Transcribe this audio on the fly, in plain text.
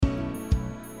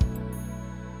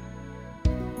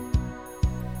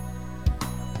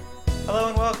Hello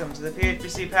and welcome to the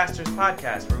PHBC Pastors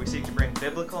Podcast, where we seek to bring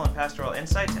biblical and pastoral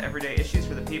insight to everyday issues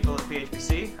for the people of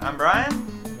PHBC. I'm Brian.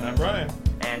 I'm Brian.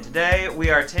 And today we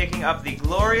are taking up the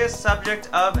glorious subject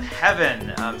of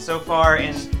heaven.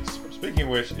 Speaking of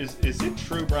which, is it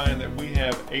true, Brian, that we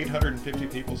have 850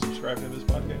 people subscribed to this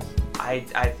podcast? I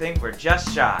think we're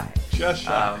just shy. Just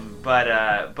shy.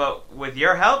 But with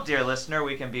your help, dear listener,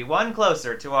 we can be one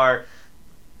closer to our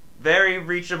very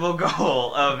reachable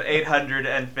goal of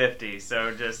 850.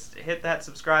 So just hit that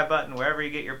subscribe button wherever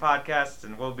you get your podcasts,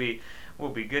 and we'll be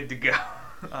good to go.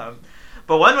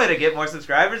 But one way to get more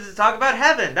subscribers is to talk about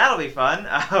heaven. That'll be fun.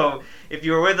 If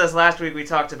you were with us last week, we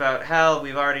talked about hell.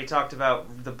 We've already talked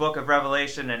about the book of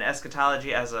Revelation and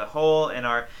eschatology as a whole in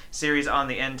our series on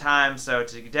the end times. So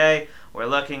today we're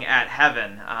looking at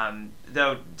heaven.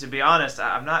 Though, to be honest,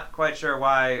 I'm not quite sure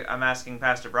why I'm asking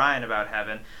Pastor Brian about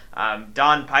heaven.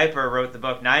 Don Piper wrote the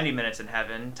book 90 Minutes in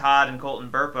Heaven. Todd and Colton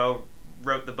Burpo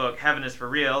wrote the book Heaven is for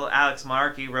Real. Alex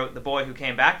Markey wrote The Boy Who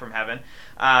Came Back from Heaven.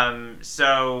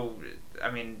 So,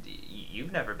 I mean,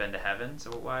 you've never been to heaven, so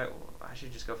why should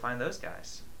you just go find those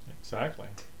guys? Exactly.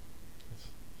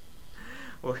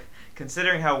 Well,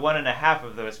 considering how 1.5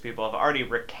 of those people have already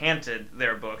recanted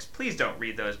their books, please don't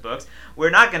read those books.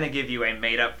 We're not going to give you a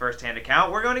made-up first-hand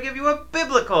account. We're going to give you a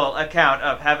biblical account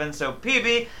of heaven. So,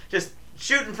 PB, just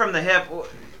shooting from the hip,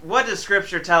 what does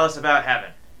Scripture tell us about heaven?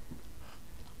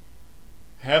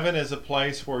 Heaven is a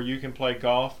place where you can play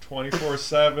golf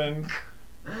 24/7,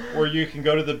 where you can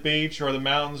go to the beach or the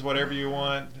mountains, whatever you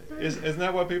want. Isn't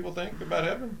that what people think about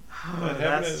heaven?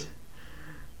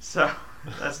 So,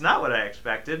 that's not what I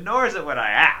expected, nor is it what I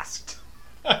asked.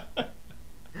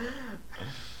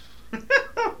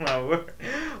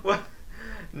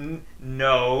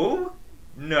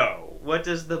 No. What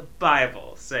does the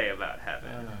Bible say about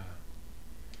heaven?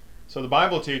 So the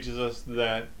Bible teaches us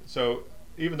that,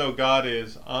 even though God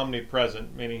is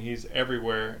omnipresent, meaning He's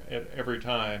everywhere at every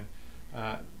time,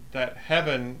 that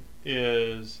heaven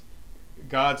is,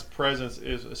 God's presence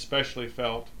is especially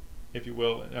felt, if you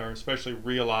will, or especially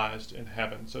realized in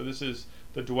heaven. So this is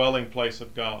the dwelling place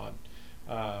of God.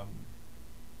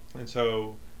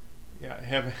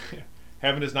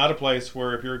 Heaven is not a place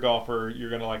where if you're a golfer, you're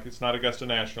going to it's not Augusta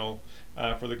National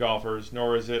for the golfers,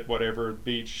 nor is it whatever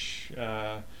beach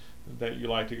that you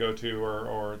like to go to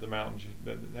or the mountains.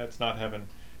 That's not heaven.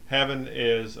 Heaven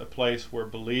is a place where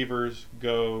believers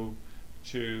go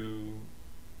to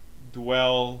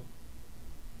dwell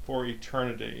for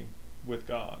eternity with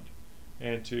God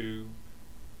and to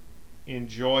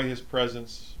enjoy His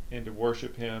presence and to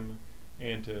worship Him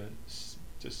and to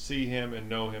see Him and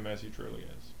know Him as He truly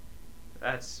is.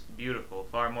 That's beautiful,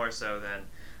 far more so than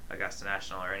Augusta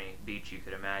National or any beach you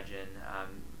could imagine.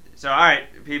 So, all right,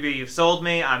 PB, you've sold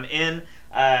me. I'm in.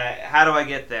 How do I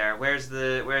get there? Where's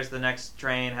the next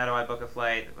train? How do I book a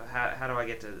flight? How do I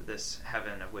get to this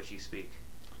heaven of which you speak?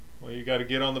 Well, you got to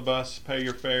get on the bus, pay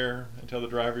your fare, and tell the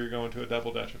driver you're going to a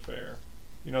double-dutch affair.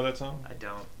 You know that song? I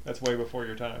don't. That's way before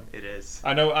your time. It is.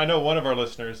 I know one of our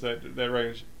listeners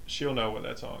she'll know what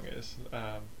that song is.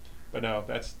 But no,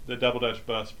 that's the double-dutch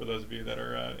bus for those of you that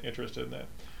are interested in that.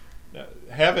 Now,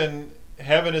 heaven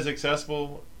is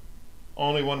accessible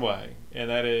only one way, and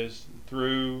that is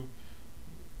through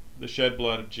the shed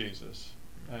blood of Jesus.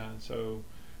 So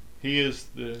He is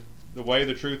the way,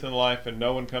 the truth, and the life, and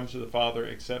no one comes to the Father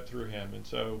except through Him. And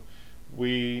so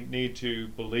we need to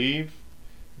believe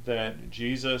that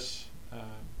Jesus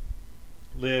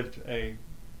lived a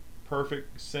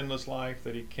perfect, sinless life,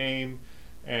 that He came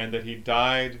and that He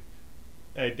died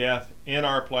a death in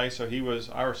our place. So He was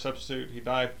our substitute. He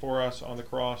died for us on the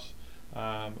cross.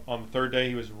 On the third day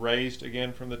He was raised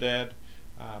again from the dead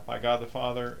by God the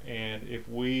Father. And if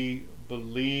we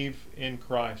believe in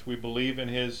Christ, we believe in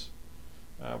His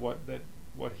what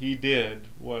He did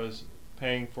was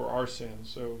paying for our sins.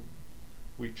 So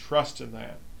we trust in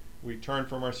that. We turn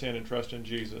from our sin and trust in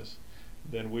Jesus.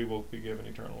 Then we will be given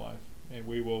eternal life, and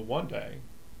we will one day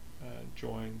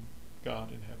join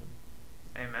God in heaven.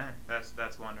 Amen.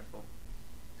 That's wonderful.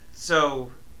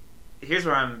 So here's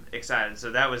where I'm excited.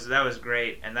 So that was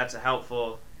great, and that's a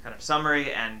helpful kind of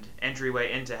summary and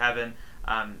entryway into heaven.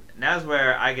 Now's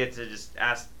where I get to just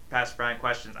ask Pastor Brian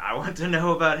questions I want to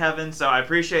know about heaven. So I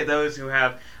appreciate those who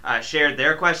have shared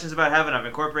their questions about heaven. I've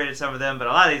incorporated some of them, but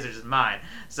a lot of these are just mine.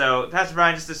 So Pastor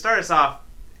Brian, just to start us off,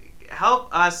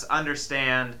 help us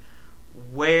understand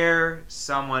where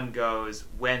someone goes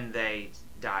when they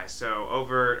die. So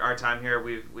over our time here,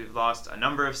 we've lost a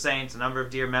number of saints, a number of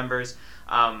dear members.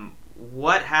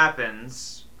 What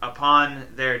happens upon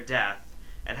their death,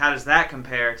 And how does that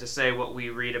compare to, say, what we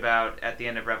read about at the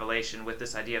end of Revelation with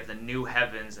this idea of the new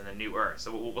heavens and the new earth?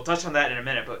 So we'll touch on that in a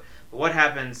minute, but what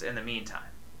happens in the meantime?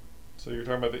 So you're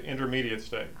talking about the intermediate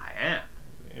state. I am.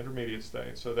 The intermediate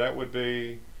state. So that would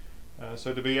be,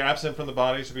 so to be absent from the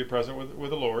body is to be present with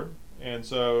the Lord. And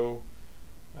so,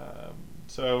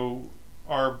 so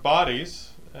our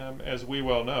bodies, as we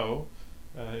well know,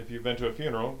 if you've been to a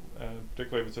funeral,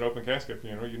 particularly if it's an open casket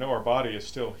funeral, you know our body is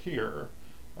still here,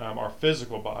 our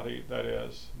physical body, that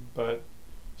is. But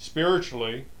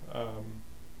spiritually, our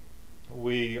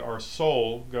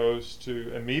soul goes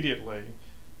to immediately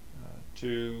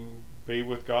to be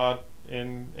with God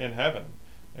in heaven.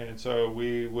 And so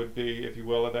we would be, if you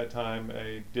will, at that time,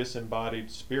 a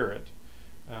disembodied spirit.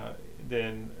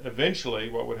 Then eventually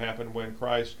what would happen when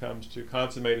Christ comes to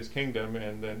consummate his kingdom,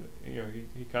 and then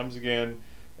he comes again,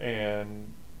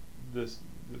 and the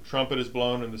trumpet is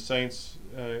blown and the saints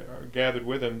are gathered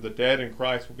with him, the dead in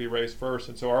Christ will be raised first.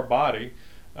 And so our body,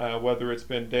 whether it's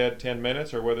been dead 10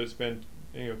 minutes or whether it's been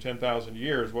 10,000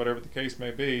 years, whatever the case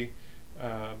may be,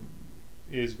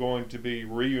 is going to be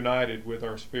reunited with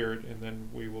our spirit, and then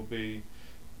we will be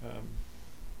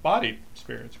body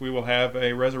spirits. We will have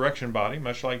a resurrection body,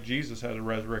 much like Jesus had a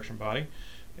resurrection body,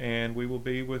 and we will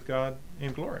be with God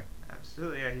in glory.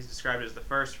 Absolutely, yeah. He's described as the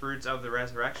first fruits of the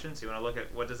resurrection. So you want to look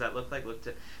at what does that look like? Look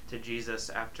to Jesus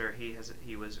after he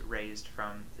was raised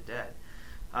from the dead.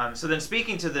 So then,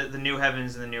 speaking to the new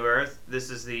heavens and the new earth, this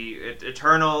is the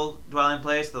eternal dwelling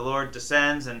place. The Lord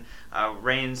descends and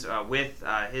reigns with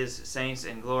his saints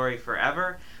in glory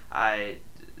forever.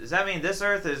 Does that mean this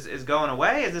earth is going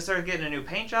away? Is this earth getting a new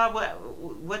paint job?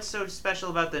 What's so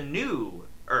special about the new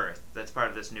earth that's part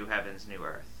of this new heavens, new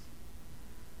earth?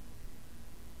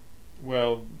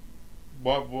 Well,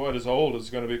 what is old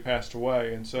is going to be passed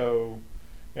away, and so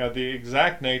the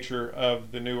exact nature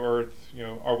of the new earth,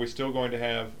 are we still going to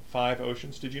have 5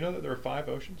 oceans? Did you know that there are 5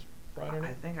 oceans, Brian?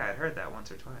 I think I had heard that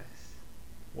once or twice.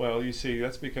 Well, you see,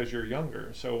 that's because you're younger.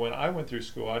 So when I went through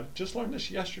school, I just learned this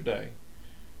yesterday,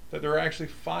 that there are actually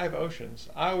 5 oceans.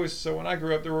 So when I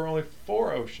grew up, there were only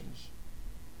 4 oceans.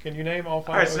 Can you name all 5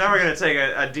 oceans? All right, so now we're going to take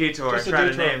a detour and try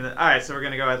to name them. All right, so we're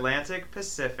going to go Atlantic,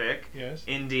 Pacific, yes,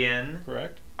 Indian,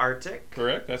 correct, Arctic,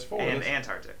 correct, that's 4. and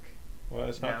Antarctic. Well,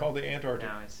 it's not called the Antarctic.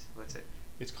 No, what's it?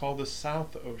 It's called the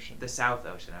South Ocean. The South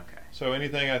Ocean, okay. So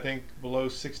anything, I think, below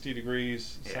 60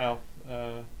 degrees south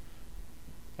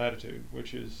latitude,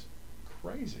 which is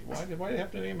crazy. Why do you have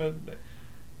to name it?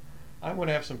 I'm going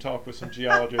to have some talk with some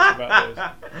geologists about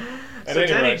this. So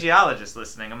to any geologists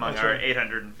listening among our right.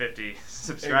 850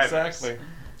 subscribers. Exactly.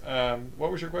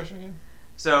 What was your question again?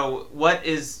 So what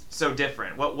is so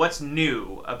different? What's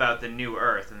new about the new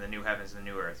earth and the new heavens and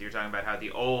the new earth? You're talking about how the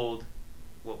old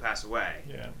will pass away.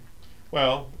 Yeah.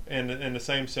 Well, in the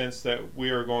same sense that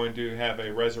we are going to have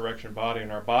a resurrection body,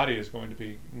 and our body is going to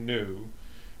be new,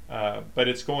 but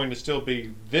it's going to still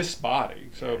be this body.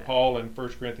 So Paul in 1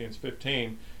 Corinthians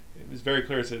 15 is very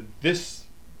clear. It said, this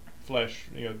flesh,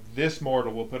 this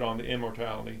mortal will put on the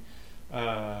immortality,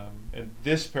 and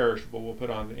this perishable will put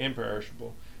on the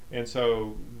imperishable. And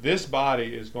so this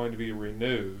body is going to be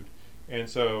renewed. And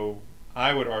so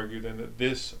I would argue then that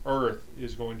this earth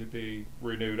is going to be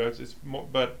renewed.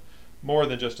 But more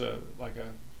than just a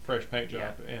fresh paint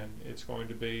job. Yeah. And it's going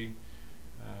to be,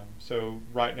 so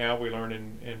right now we learn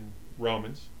in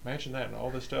Romans, imagine that, and all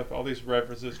this stuff, all these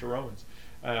references to Romans.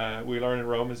 We learn in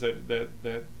Romans that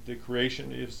the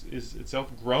creation is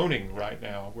itself groaning right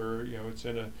now, where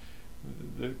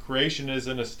the creation is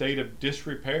in a state of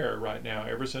disrepair right now,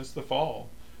 ever since the fall,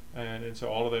 and so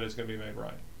all of that is going to be made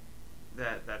right.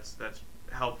 That's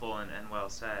helpful and well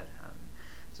said.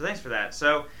 So thanks for that.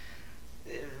 So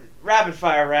rapid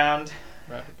fire round.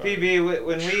 Rapid fire.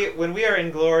 PB, when we are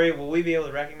in glory, will we be able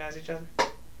to recognize each other?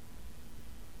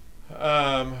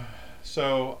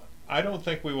 So I don't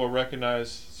think we will recognize.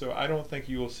 So I don't think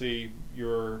you will see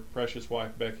your precious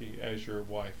wife Becky as your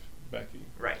wife Becky.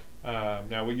 Right.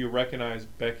 Now, will you recognize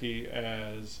Becky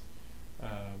as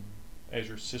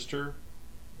your sister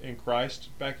in Christ,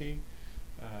 Becky?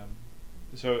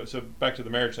 So back to the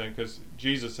marriage thing, because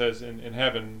Jesus says in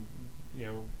heaven,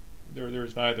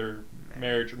 there's neither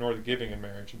marriage nor the giving in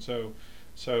marriage, and so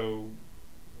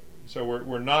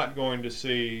we're not going to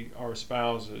see our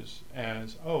spouses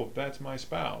as, oh, that's my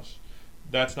spouse.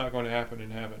 That's not going to happen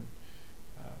in heaven.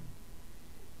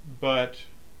 But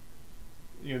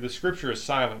the Scripture is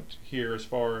silent here as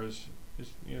far as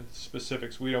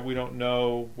specifics. We don't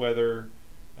know whether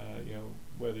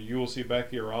whether you will see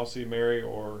Becky or I'll see Mary,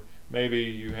 or maybe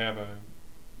you have a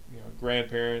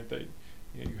grandparent that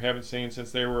you haven't seen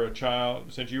since you were a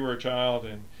child,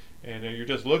 and you're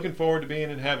just looking forward to being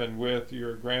in heaven with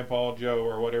your Grandpa Joe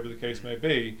or whatever the case may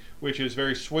be, which is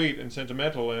very sweet and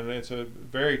sentimental, and it's a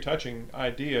very touching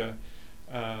idea.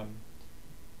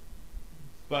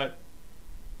 But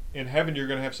in heaven, you're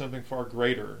going to have something far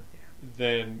greater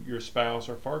than your spouse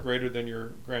or far greater than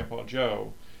your Grandpa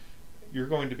Joe. You're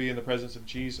going to be in the presence of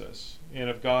Jesus and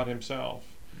of God Himself.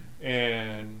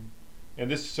 And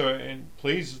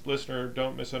please, listener,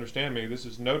 don't misunderstand me. This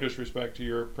is no disrespect to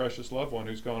your precious loved one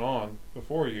who's gone on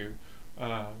before you.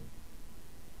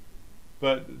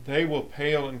 But they will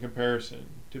pale in comparison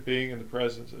to being in the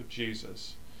presence of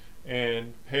Jesus,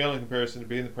 and pale in comparison to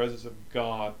being in the presence of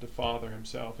God, the Father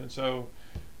Himself. And so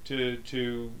to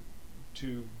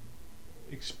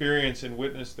experience and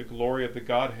witness the glory of the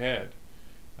Godhead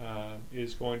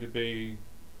is going to be,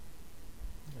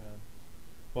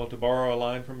 well, to borrow a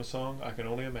line from a song, I can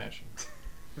only imagine.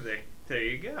 There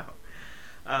you go.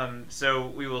 So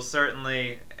we will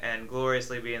certainly and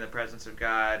gloriously be in the presence of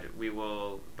God. We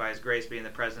will, by His grace, be in the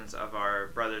presence of our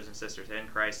brothers and sisters in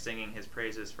Christ, singing His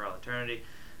praises for all eternity.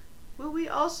 Will we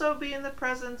also be in the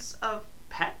presence of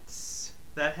pets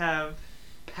that have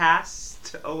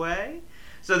passed away?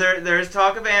 So there is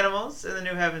talk of animals in the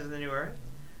new heavens and the new earth.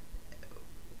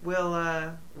 Will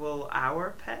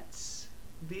our pets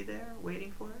be there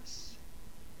waiting for us?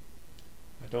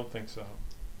 I don't think so.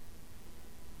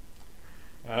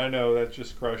 I know that's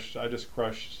just crushed. I just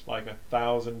crushed like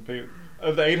 1,000 people.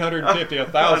 Of the 850,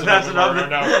 1,000 of them are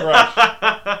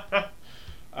now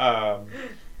crushed.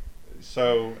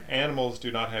 So animals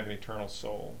do not have an eternal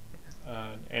soul.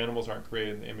 Animals aren't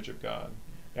created in the image of God.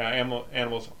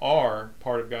 Animals are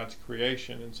part of God's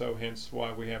creation, and so hence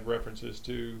why we have references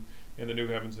to, in the new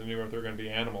heavens and the new earth, there are going to be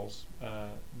animals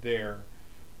there.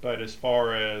 But as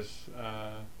far as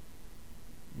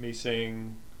me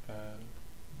seeing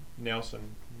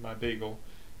Nelson, my beagle,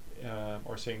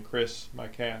 or seeing Chris, my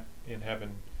cat, in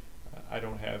heaven, I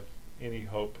don't have any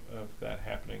hope of that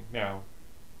happening. Now,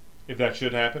 if that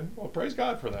should happen, well, praise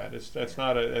God for that. That's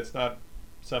not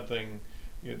something.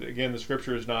 Again, the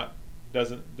Scripture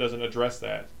doesn't address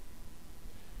that,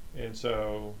 and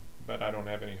so. But I don't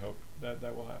have any hope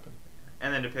that will happen.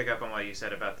 And then to pick up on what you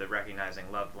said about the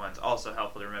recognizing loved ones, also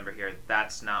helpful to remember here,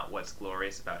 that's not what's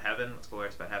glorious about heaven. What's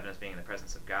glorious about heaven is being in the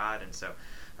presence of God. And so,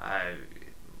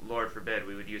 Lord forbid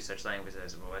we would use such language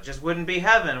as, well, it just wouldn't be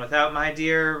heaven without my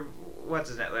dear, what's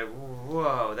his name? Like,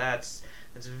 whoa, that's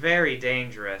very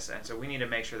dangerous. And so we need to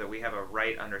make sure that we have a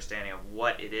right understanding of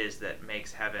what it is that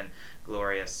makes heaven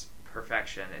glorious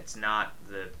perfection. It's not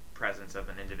the presence of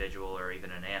an individual or even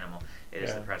an animal. It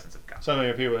is the presence of God. So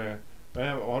many people are,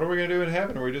 man, what are we going to do in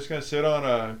heaven? Are we just going to sit on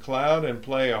a cloud and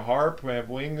play a harp, have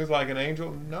wings like an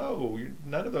angel? No,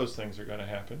 none of those things are going to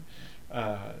happen.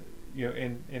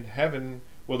 In heaven,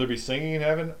 will there be singing in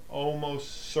heaven?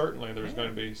 Almost certainly there's going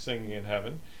to be singing in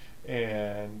heaven.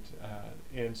 And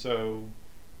so,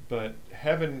 but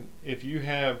heaven, if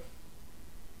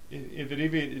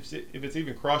it's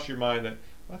even crossed your mind that,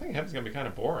 well, I think heaven's going to be kind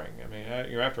of boring. I mean,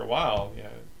 after a while,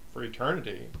 for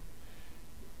eternity,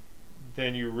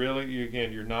 then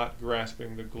you're not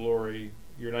grasping the glory.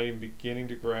 You're not even beginning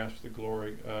to grasp the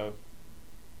glory of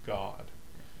God,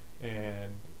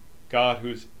 and God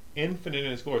who's infinite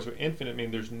in His glory. So infinite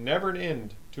means there's never an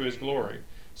end to His glory.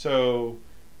 So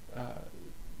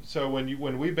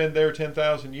when we've been there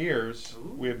 10,000 years,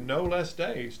 we have no less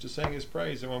days to sing His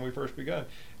praise than when we first begun,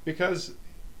 because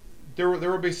there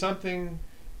will be something.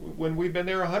 When we've been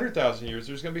there 100,000 years,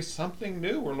 there's going to be something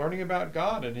new. We're learning about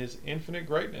God and His infinite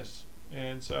greatness.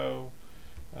 And so,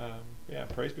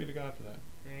 praise be to God for that.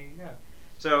 There you go.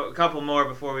 So a couple more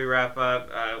before we wrap up.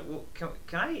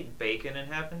 Can I eat bacon in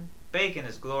heaven? Bacon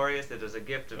is glorious. It is a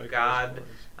gift of bacon God.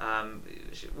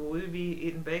 Will we be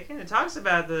eating bacon? It talks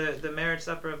about the marriage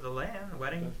supper of the Lamb, the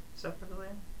wedding supper of the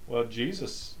Lamb. Well,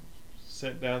 Jesus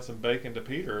sent down some bacon to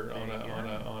Peter on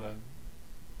a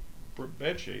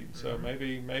bed sheet. So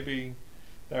maybe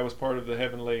that was part of the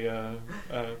heavenly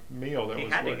meal. He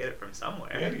had to get it from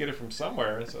somewhere. He had to get it from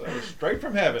somewhere, and so that was straight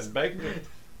from heaven. Bacon,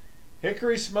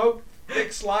 hickory smoked,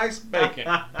 thick sliced bacon.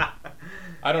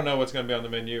 I don't know what's going to be on the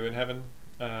menu in heaven,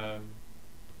 and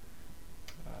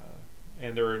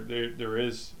there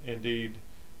is indeed,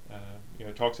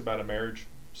 it talks about a marriage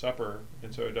supper,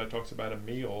 and so it talks about a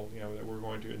meal. That we're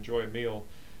going to enjoy a meal.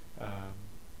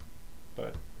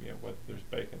 But there's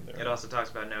bacon there. It also talks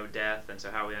about no death, and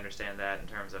so how we understand that in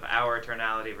terms of our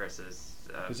eternality versus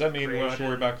does that mean we don't have to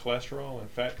worry about cholesterol and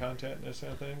fat content and this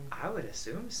kind of thing? I would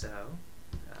assume so.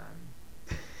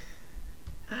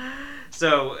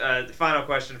 So the final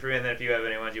question for me, and then if you have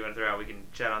any ones you want to throw out, we can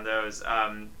chat on those.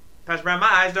 Pastor Brown,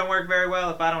 my eyes don't work very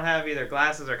well. If I don't have either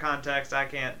glasses or contacts, I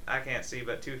can't see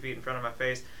but 2 feet in front of my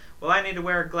face. Will I need to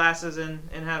wear glasses in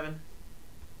heaven?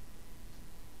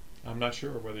 I'm not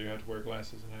sure whether you have to wear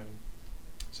glasses in heaven.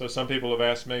 So some people have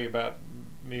asked me about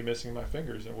me missing my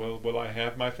fingers, and will I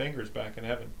have my fingers back in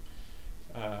heaven?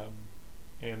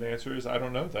 And the answer is I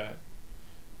don't know that.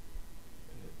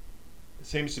 It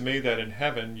seems to me that in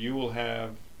heaven you will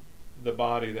have the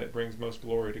body that brings most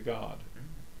glory to God.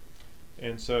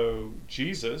 And so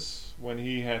Jesus, when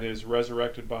he had his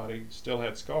resurrected body, still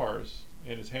had scars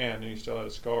in his hand, and he still had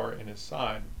a scar in his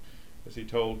side, as he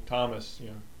told Thomas,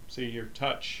 see here,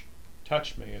 touch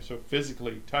me. And so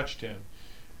physically touched him,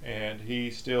 and he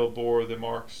still bore the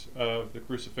marks of the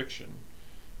crucifixion.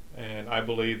 And I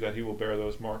believe that he will bear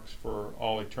those marks for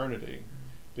all eternity,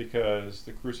 because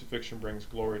the crucifixion brings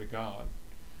glory to God.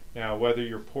 Now, whether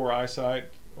your poor eyesight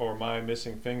or my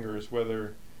missing fingers,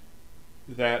 whether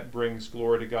that brings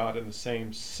glory to God in the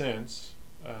same sense,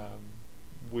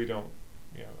 we don't,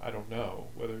 I don't know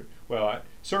whether,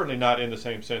 certainly not in the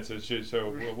same sense as you, so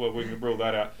we can rule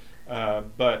that out.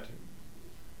 But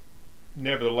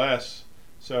nevertheless,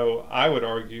 so I would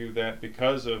argue that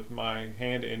because of my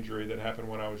hand injury that happened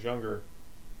when I was younger,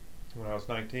 when I was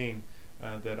 19,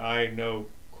 that I know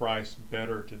Christ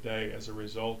better today as a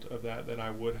result of that than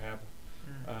I would have.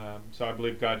 So I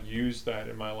believe God used that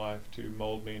in my life to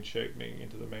mold me and shape me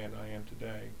into the man I am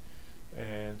today.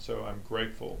 And so I'm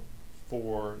grateful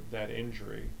for that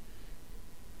injury.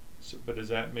 So, but does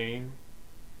that mean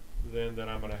then that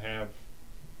I'm going to have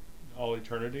all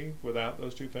eternity without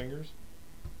those 2 fingers?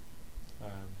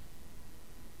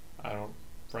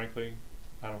 Frankly,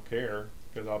 I don't care,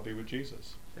 because I'll be with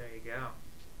Jesus. There you go.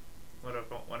 What a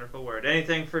wonderful word.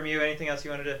 Anything from you? Anything else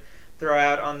you wanted to throw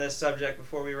out on this subject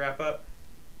before we wrap up?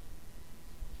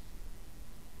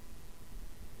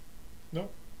 No.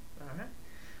 All right.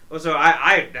 Well, so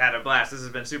I had a blast. This has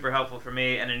been super helpful for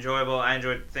me and enjoyable. I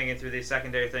enjoyed thinking through these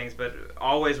secondary things, but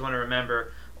always want to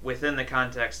remember within the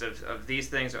context of these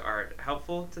things are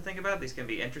helpful to think about. These can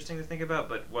be interesting to think about,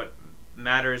 but what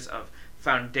matters of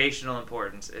foundational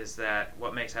importance is that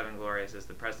what makes heaven glorious is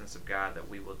the presence of God, that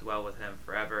we will dwell with him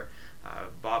forever,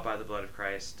 bought by the blood of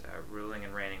Christ, ruling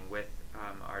and reigning with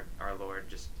our Lord.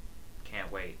 Just can't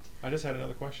wait. I just had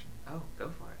another question. Oh, go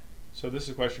for it. So this is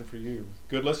a question for you.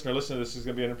 Good listener, listen to this. This is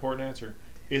going to be an important answer.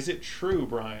 Is it true,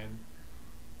 Brian,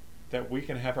 that we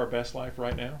can have our best life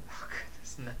right now? Oh,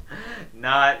 goodness.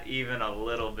 Not even a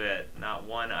little bit. Not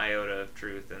one iota of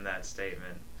truth in that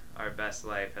statement. Our best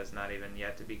life has not even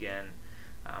yet to begin.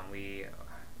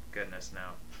 Goodness, no.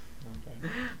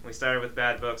 Okay. We started with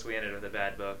bad books, we ended with a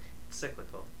bad book. It's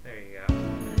cyclical. There you go.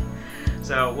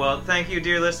 So, well, thank you,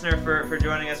 dear listener, for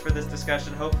joining us for this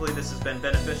discussion. Hopefully this has been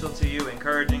beneficial to you,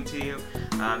 encouraging to you.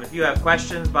 If you have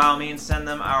questions, by all means, send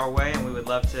them our way, and we would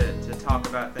love to talk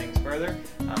about things further.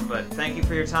 But thank you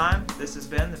for your time. This has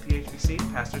been the PHBC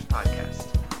Pastors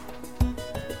Podcast.